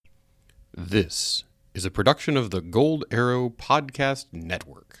This is a production of the Gold Arrow Podcast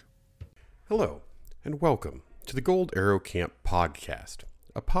Network. Hello, and welcome to the Gold Arrow Camp Podcast,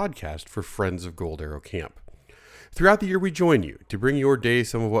 a podcast for friends of Gold Arrow Camp. Throughout the year, we join you to bring your day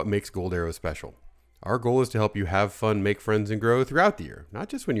some of what makes Gold Arrow special. Our goal is to help you have fun, make friends, and grow throughout the year, not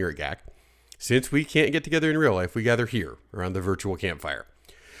just when you're at GAC. Since we can't get together in real life, we gather here around the virtual campfire.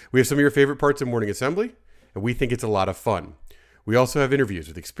 We have some of your favorite parts of morning assembly, and we think it's a lot of fun. We also have interviews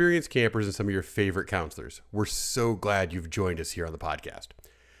with experienced campers and some of your favorite counselors. We're so glad you've joined us here on the podcast.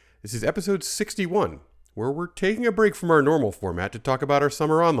 This is episode 61, where we're taking a break from our normal format to talk about our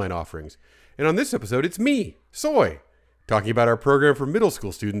summer online offerings. And on this episode, it's me, Soy, talking about our program for middle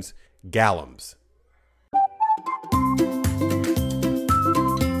school students, Gallums.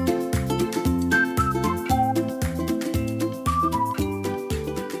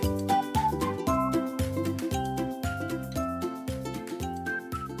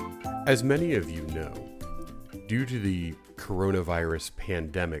 As many of you know, due to the coronavirus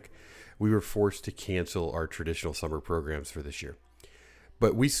pandemic, we were forced to cancel our traditional summer programs for this year.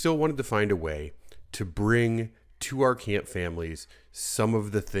 But we still wanted to find a way to bring to our camp families some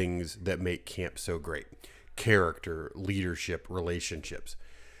of the things that make camp so great: character, leadership, relationships.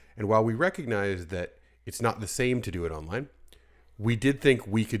 And while we recognize that it's not the same to do it online, we did think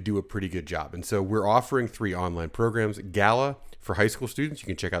we could do a pretty good job. And so we're offering 3 online programs: Gala for high school students. You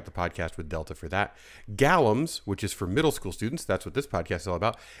can check out the podcast with Delta for that. Gallums, which is for middle school students. That's what this podcast is all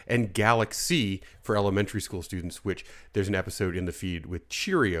about. And Galaxy for elementary school students, which there's an episode in the feed with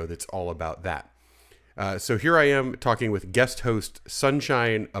Cheerio that's all about that. So here I am talking with guest host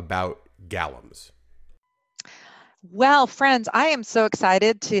Sunshine about Gallums. Well, friends, I am so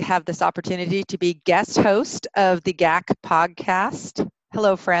excited to have this opportunity to be guest host of the GAC podcast.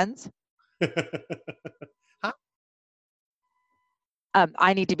 Hello, friends.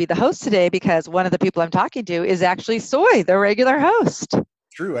 I need to be the host today because one of the people I'm talking to is actually Soy, the regular host.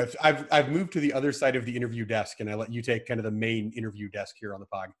 True. I've moved to the other side of the interview desk, and I let you take kind of the main interview desk here on the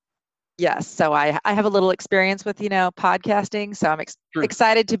pod. Yes, so I have a little experience with, podcasting, so I'm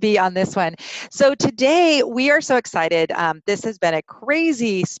excited to be on this one. So today we are so excited. This has been a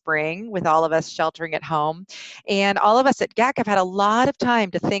crazy spring with all of us sheltering at home, and all of us at GAC have had a lot of time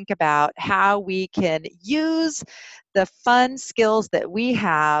to think about how we can use the fun skills that we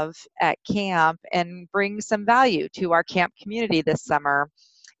have at camp and bring some value to our camp community this summer,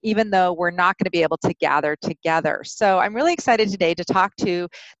 even though we're not going to be able to gather together. So I'm really excited today to talk to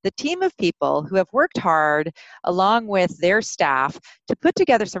the team of people who have worked hard along with their staff to put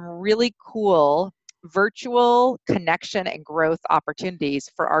together some really cool virtual connection and growth opportunities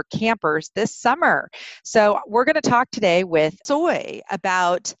for our campers this summer. So we're going to talk today with Soy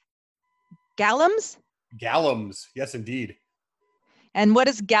about Gallums. Gallums, yes, indeed. And what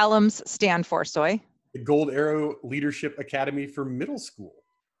does Gallums stand for, Soy? The Gold Arrow Leadership Academy for middle school.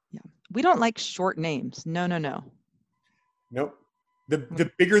 Yeah, we don't like short names. No. Nope.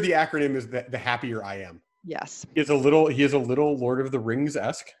 The bigger the acronym is, the happier I am. Yes. He is a little Lord of the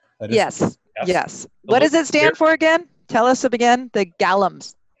Rings-esque. Yes. What does it stand for again? Tell us again. The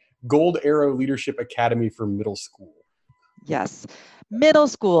Gallums. Gold Arrow Leadership Academy for middle school. Yes. Middle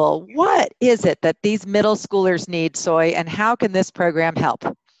school. What is it that these middle schoolers need, Soy, and how can this program help?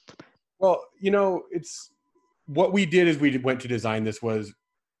 Well, it's what we did is we went to design this was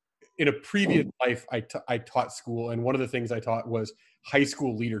in a previous life. I taught school, and one of the things I taught was high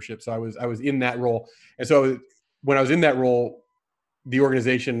school leadership. So I was in that role, and so when I was in that role, the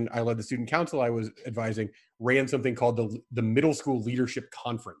organization I led, the student council I was advising, ran something called the Middle School Leadership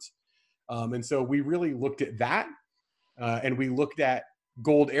Conference, and so we really looked at that, and we looked at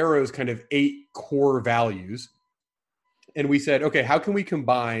Gold Arrow's kind of 8 core values, and we said, okay, how can we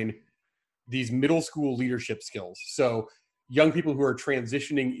combine these middle school leadership skills? So young people who are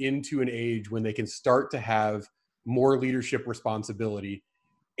transitioning into an age when they can start to have more leadership responsibility,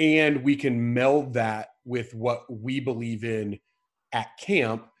 and we can meld that with what we believe in at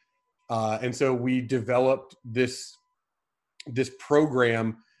camp. And so we developed this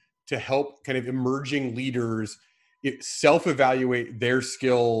program to help kind of emerging leaders self-evaluate their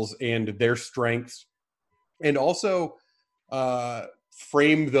skills and their strengths, and also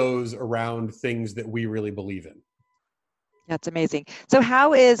frame those around things that we really believe in. That's amazing. So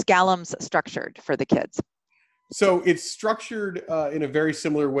how is Gallums structured for the kids? So it's structured in a very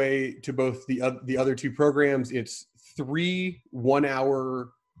similar way to both the other 2 programs. It's 3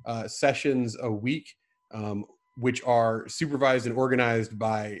 one-hour sessions a week, which are supervised and organized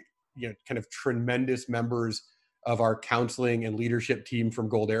by kind of tremendous members of our counseling and leadership team from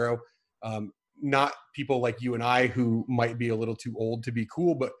Gold Arrow. not people like you and I who might be a little too old to be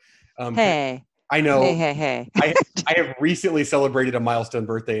cool, but Hey, I know hey. I have recently celebrated a milestone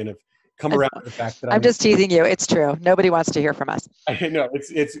birthday and have come around to the fact that I'm just teasing you. It's true. Nobody wants to hear from us. I know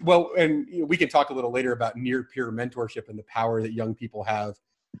it's well, and we can talk a little later about near peer mentorship and the power that young people have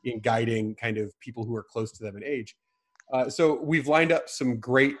in guiding kind of people who are close to them in age. So we've lined up some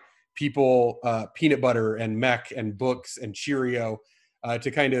great people, Peanut Butter and Mech and Books and Cheerio,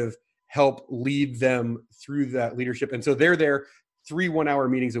 to kind of help lead them through that leadership. And so they're there 3 1-hour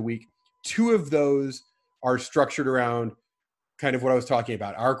meetings a week. 2 of those are structured around kind of what I was talking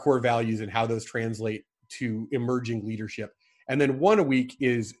about, our core values and how those translate to emerging leadership. And then 1 a week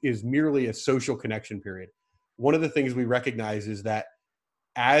is merely a social connection period. One of the things we recognize is that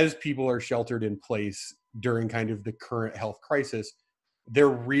as people are sheltered in place during kind of the current health crisis, they're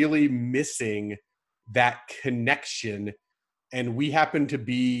really missing that connection. And we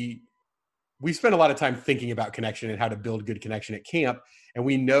spend a lot of time thinking about connection and how to build good connection at camp. And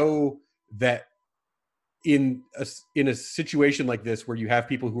we know that in a situation like this, where you have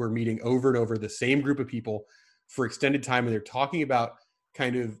people who are meeting over and over, the same group of people for extended time, and they're talking about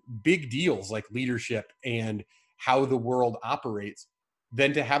kind of big deals like leadership and how the world operates,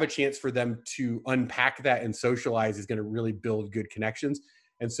 then to have a chance for them to unpack that and socialize is going to really build good connections.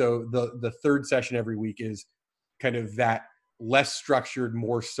 And so the 3rd session every week is kind of that less structured,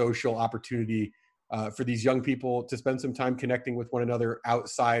 more social opportunity for these young people to spend some time connecting with one another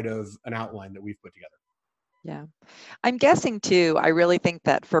outside of an outline that we've put together. Yeah. I'm guessing too, I really think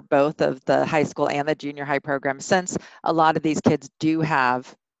that for both of the high school and the junior high programs, since a lot of these kids do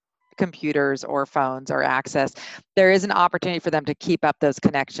have computers or phones or access, there is an opportunity for them to keep up those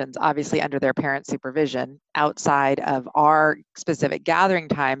connections, obviously under their parent supervision outside of our specific gathering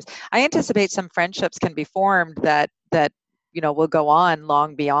times. I anticipate some friendships can be formed that will go on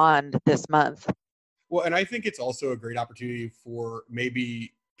long beyond this month. Well, and I think it's also a great opportunity for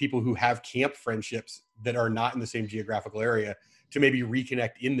maybe people who have camp friendships that are not in the same geographical area to maybe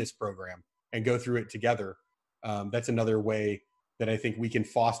reconnect in this program and go through it together. That's another way that I think we can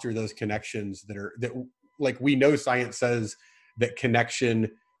foster those connections that like, we know science says that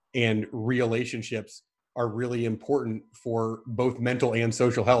connection and relationships are really important for both mental and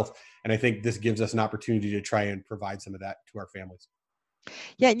social health. And I think this gives us an opportunity to try and provide some of that to our families.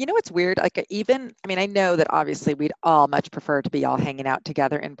 Yeah, you know what's weird? Like I know that obviously we'd all much prefer to be all hanging out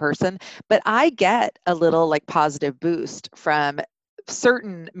together in person, but I get a little like positive boost from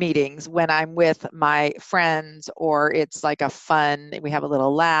certain meetings when I'm with my friends, or it's like we have a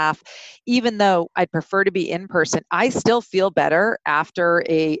little laugh. Even though I'd prefer to be in person, I still feel better after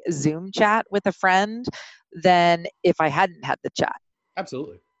a Zoom chat with a friend than if I hadn't had the chat.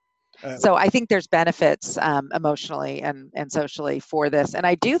 Absolutely. So I think there's benefits emotionally and socially for this. And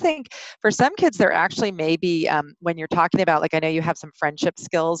I do think for some kids, there actually may be, when you're talking about, like, I know you have some friendship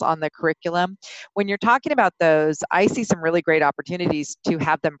skills on the curriculum. When you're talking about those, I see some really great opportunities to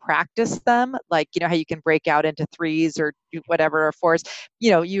have them practice them. Like, how you can break out into 3s or whatever, or 4s.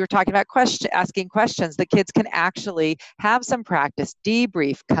 You were talking about asking questions. The kids can actually have some practice,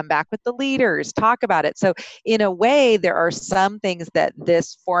 debrief, come back with the leaders, talk about it. So in a way, there are some things that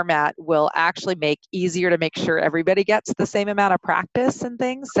this format will actually make easier to make sure everybody gets the same amount of practice and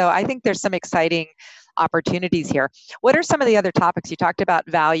things. So I think there's some exciting opportunities here. What are some of the other topics? You talked about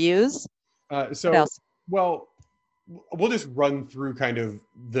values. What else? Well, we'll just run through kind of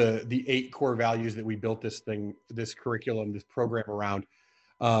the 8 core values that we built this curriculum, this program around.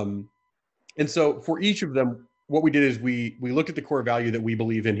 And so for each of them, what we did is we looked at the core value that we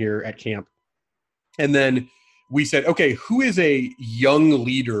believe in here at camp. And then we said, okay, who is a young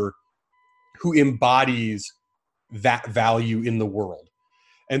leader who embodies that value in the world?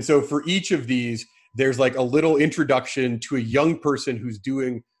 And so for each of these, there's like a little introduction to a young person who's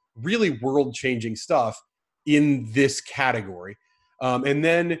doing really world-changing stuff in this category. And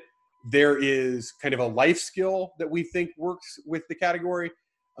then there is kind of a life skill that we think works with the category.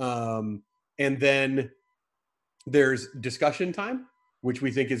 And then there's discussion time, which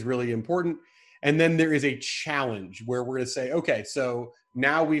we think is really important. And then there is a challenge where we're going to say, okay, so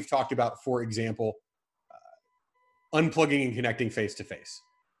now we've talked about, for example, unplugging and connecting face to face.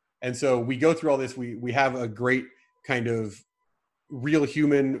 And so we go through all this. We have a great kind of real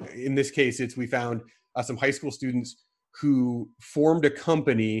human. In this case, we found some high school students who formed a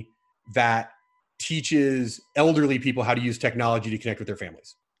company that teaches elderly people how to use technology to connect with their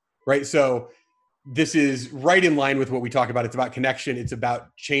families, right? So this is right in line with what we talk about. It's about connection. It's about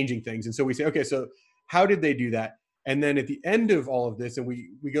changing things. And so we say, okay, so how did they do that? And then at the end of all of this, and we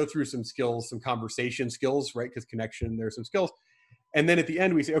go through some skills, some conversation skills, right? Because connection, there's some skills. And then at the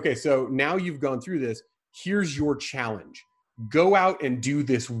end we say, okay, so now you've gone through this, here's your challenge. Go out and do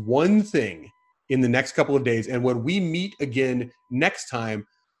this one thing in the next couple of days. And when we meet again next time,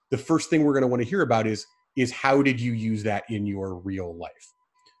 the first thing we're going to want to hear about is how did you use that in your real life?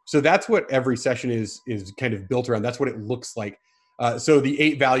 So that's what every session is kind of built around. That's what it looks like. So the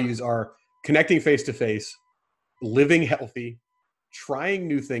 8 values are connecting face to face, living healthy, trying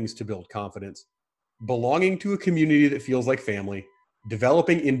new things to build confidence, belonging to a community that feels like family,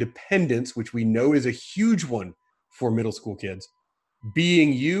 developing independence, which we know is a huge one for middle school kids,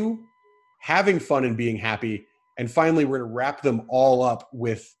 being you, having fun and being happy. And finally, we're going to wrap them all up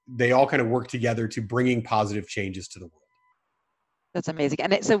with, they all kind of work together to bringing positive changes to the world. That's amazing.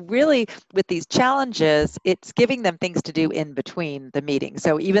 And so really with these challenges, it's giving them things to do in between the meetings.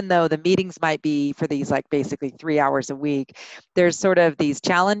 So even though the meetings might be for these like basically 3 hours a week, there's sort of these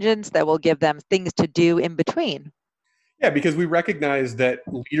challenges that will give them things to do in between. Yeah, because we recognize that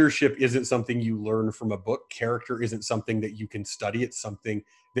leadership isn't something you learn from a book. Character isn't something that you can study. It's something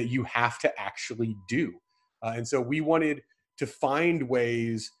that you have to actually do. And so we wanted to find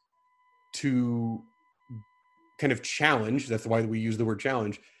ways to kind of challenge, that's why we use the word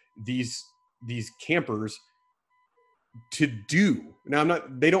challenge, these campers to do. Now,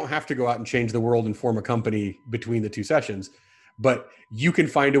 they don't have to go out and change the world and form a company between the 2 sessions, but you can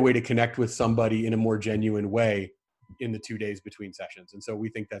find a way to connect with somebody in a more genuine way in the 2 days between sessions. And so we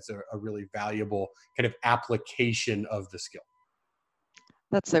think that's a really valuable kind of application of the skill.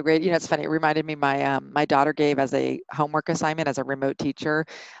 That's so great. It's funny. It reminded me, my daughter gave as a homework assignment as a remote teacher,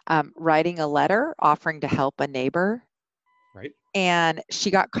 writing a letter offering to help a neighbor. Right. And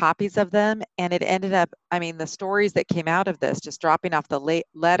she got copies of them, and it ended up, the stories that came out of this, just dropping off the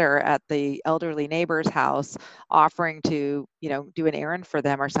letter at the elderly neighbor's house, offering to, do an errand for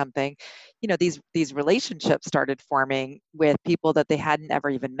them or something. These relationships started forming with people that they hadn't ever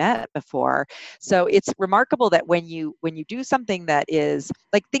even met before. So it's remarkable that when you do something that is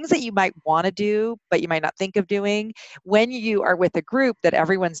like things that you might want to do, but you might not think of doing, when you are with a group that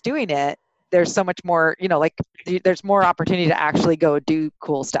everyone's doing it, there's so much more, there's more opportunity to actually go do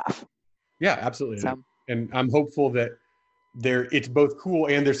cool stuff. Yeah, absolutely. So, and I'm hopeful that it's both cool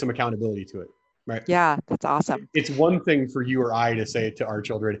and there's some accountability to it. Right. Yeah, that's awesome. It's one thing for you or I to say to our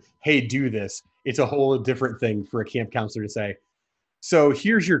children, hey, do this. It's a whole different thing for a camp counselor to say, so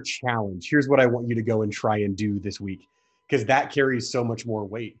here's your challenge. Here's what I want you to go and try and do this week. Because that carries so much more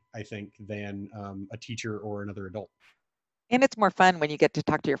weight, I think, than a teacher or another adult. And it's more fun when you get to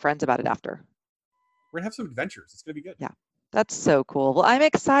talk to your friends about it after. We're going to have some adventures. It's going to be good. Yeah, that's so cool. Well, I'm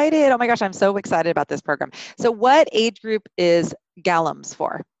excited. Oh my gosh, I'm so excited about this program. So what age group is GALAMS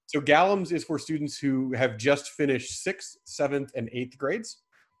for? So GALAMS is for students who have just finished 6th, 7th, and 8th grades.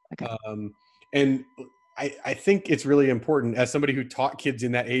 Okay. And I think it's really important, as somebody who taught kids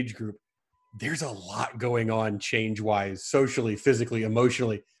in that age group, there's a lot going on change-wise, socially, physically,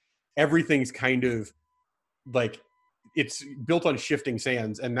 emotionally. Everything's kind of like, it's built on shifting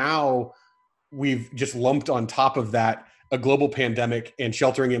sands. And now we've just lumped on top of that a global pandemic and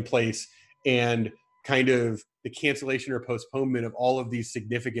sheltering in place and kind of the cancellation or postponement of all of these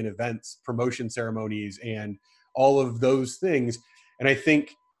significant events, promotion ceremonies, and all of those things. And I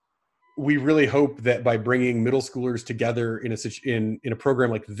think we really hope that by bringing middle schoolers together in a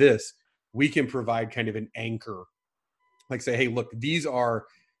program like this, we can provide kind of an anchor, like say, hey, look, these are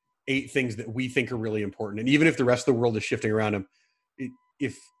 8 things that we think are really important. And even if the rest of the world is shifting around them,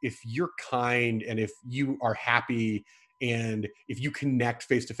 if you're kind and if you are happy and if you connect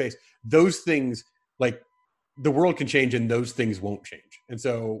face to face, those things, like, the world can change and those things won't change. And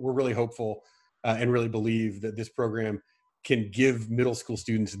so we're really hopeful and really believe that this program can give middle school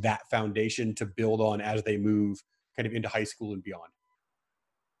students that foundation to build on as they move kind of into high school and beyond.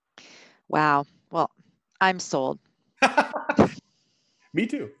 Wow. Well, I'm sold. Me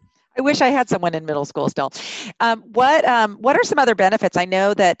too. I wish I had someone in middle school still. What are some other benefits?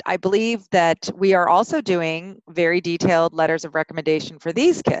 I believe that we are also doing very detailed letters of recommendation for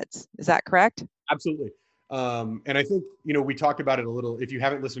these kids. Is that correct? Absolutely. And I think, we talked about it a little. If you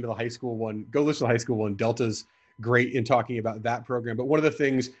haven't listened to the high school one, go listen to the high school one. Delta's great in talking about that program. But one of the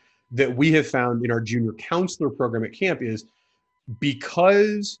things that we have found in our junior counselor program at camp is,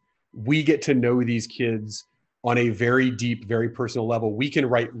 because we get to know these kids on a very deep, very personal level, we can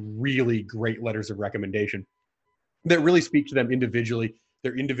write really great letters of recommendation that really speak to them individually,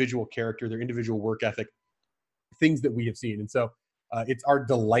 their individual character, their individual work ethic, things that we have seen. And so it's our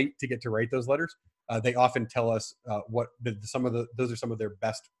delight to get to write those letters. They often tell us those are some of their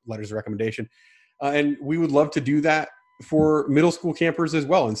best letters of recommendation. And we would love to do that for middle school campers as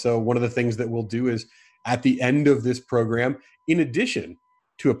well. And so one of the things that we'll do is at the end of this program, in addition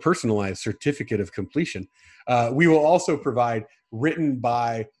to a personalized certificate of completion, we will also provide, written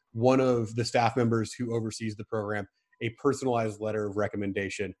by one of the staff members who oversees the program, a personalized letter of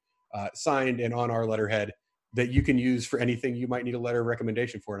recommendation, signed and on our letterhead, that you can use for anything you might need a letter of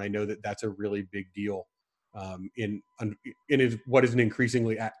recommendation for. And I know that that's a really big deal in what is an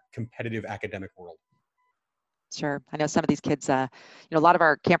increasingly competitive academic world. Sure. I know some of these kids, a lot of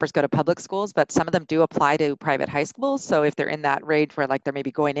our campers go to public schools, but some of them do apply to private high schools. So if they're in that range where like they're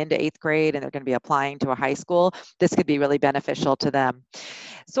maybe going into 8th grade and they're going to be applying to a high school, this could be really beneficial to them.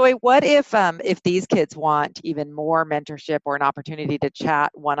 So what if these kids want even more mentorship or an opportunity to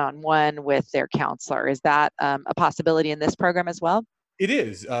chat one-on-one with their counselor? Is that a possibility in this program as well? It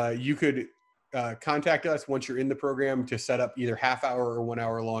is. You could contact us once you're in the program to set up either half-hour or 1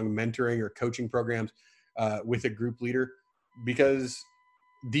 hour long mentoring or coaching programs with a group leader, because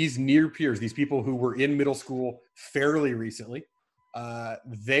these near peers, these people who were in middle school fairly recently,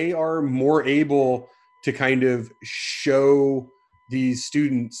 they are more able to kind of show these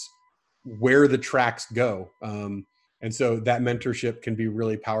students where the tracks go. And so that mentorship can be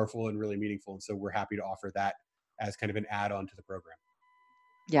really powerful and really meaningful. And so we're happy to offer that as kind of an add-on to the program.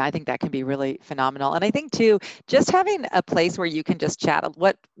 Yeah, I think that can be really phenomenal. And I think too, just having a place where you can just chat,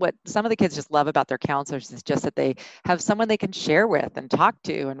 what some of the kids just love about their counselors is just that they have someone they can share with and talk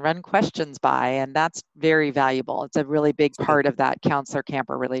to and run questions by. And that's very valuable. It's a really big part of that counselor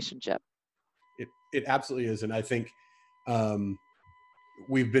camper relationship. It absolutely is. And I think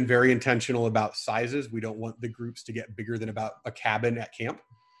we've been very intentional about sizes. We don't want the groups to get bigger than about a cabin at camp.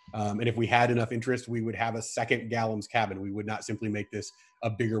 And if we had enough interest, we would have a second Gallums cabin. We would not simply make this a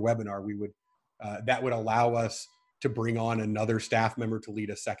bigger webinar. We would that would allow us to bring on another staff member to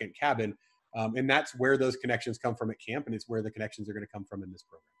lead a second cabin. And that's where those connections come from at camp, and it's where the connections are going to come from in this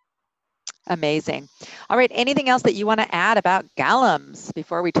program. Amazing. All right. Anything else that you want to add about Gallums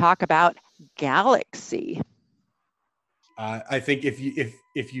before we talk about Galaxy? I think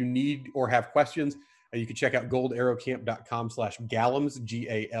if you need or have questions, you can check out goldarrowcamp.com/Gallums,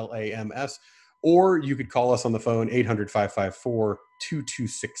 Galams, or you could call us on the phone,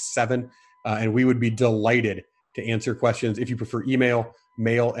 800-554-2267, and we would be delighted to answer questions. If you prefer email,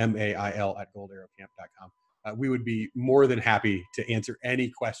 mail, mail @goldarrowcamp.com. We would be more than happy to answer any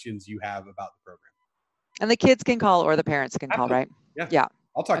questions you have about the program. And the kids can call or the parents can call, right? Yeah.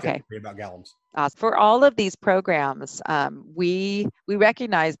 I'll talk to you about Gallums. For all of these programs, we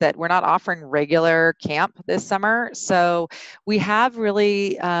recognize that we're not offering regular camp this summer. So we have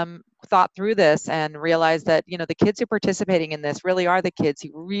really thought through this and realized that, the kids who are participating in this really are the kids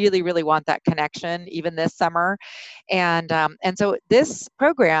who really, really want that connection, even this summer. And so this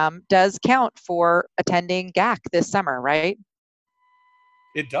program does count for attending GAC this summer, right?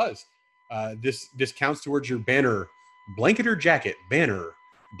 It does. This counts towards your banner, blanket or jacket, banner,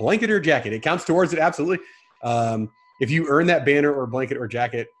 blanket or jacket. It counts towards it, absolutely. If you earn that banner or blanket or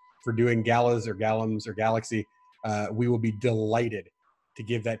jacket for doing galas or Gallums or Galaxy, we will be delighted to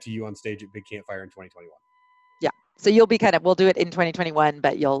give that to you on stage at Big Campfire in 2021. Yeah. So you'll be we'll do it in 2021,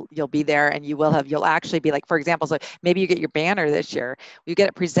 but you'll be there, and you'll actually be like, for example, so maybe you get your banner this year, you get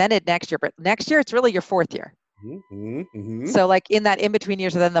it presented next year, but next year it's really your 4th year. Mm-hmm, mm-hmm. So like in that in-between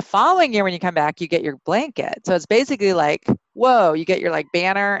year, so then the following year when you come back, you get your blanket. So it's basically like, whoa, you get your like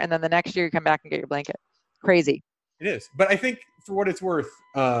banner, and then the next year you come back and get your blanket. Crazy. It is. But I think for what it's worth,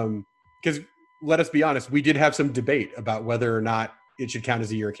 because let us be honest, we did have some debate about whether or not it should count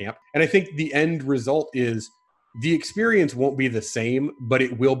as a year of camp. And I think the end result is the experience won't be the same, but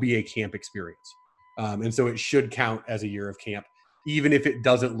it will be a camp experience. And so it should count as a year of camp, even if it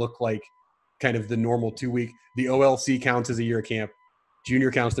doesn't look like kind of the normal 2-week. The OLC counts as a year of camp.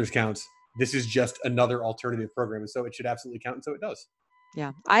 Junior counselors counts. This is just another alternative program. And so it should absolutely count. And so it does.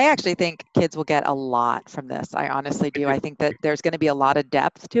 Yeah, I actually think kids will get a lot from this. I honestly do. I think that there's going to be a lot of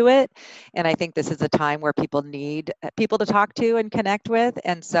depth to it. And I think this is a time where people need people to talk to and connect with.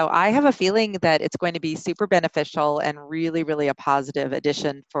 And so I have a feeling that it's going to be super beneficial and really, really a positive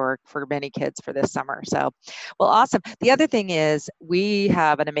addition for many kids for this summer. So, well, awesome. The other thing is we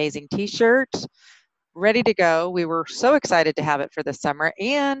have an amazing t-shirt ready to go. We were so excited to have it for this summer,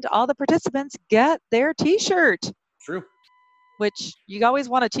 and all the participants get their t-shirt. True. Which you always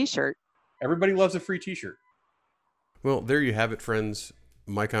want a t-shirt. Everybody loves a free t-shirt. Well, there you have it, friends.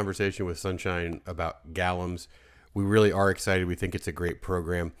 My conversation with Sunshine about Gallums. We really are excited. We think it's a great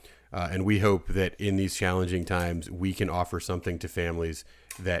program. And we hope that in these challenging times, we can offer something to families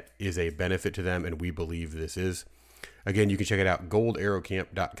that is a benefit to them. And we believe this is. Again, you can check it out,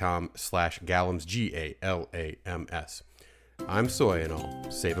 goldarrowcamp.com/Gallums, Galams. I'm Soy, and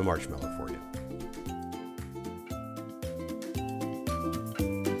I'll save a marshmallow for you.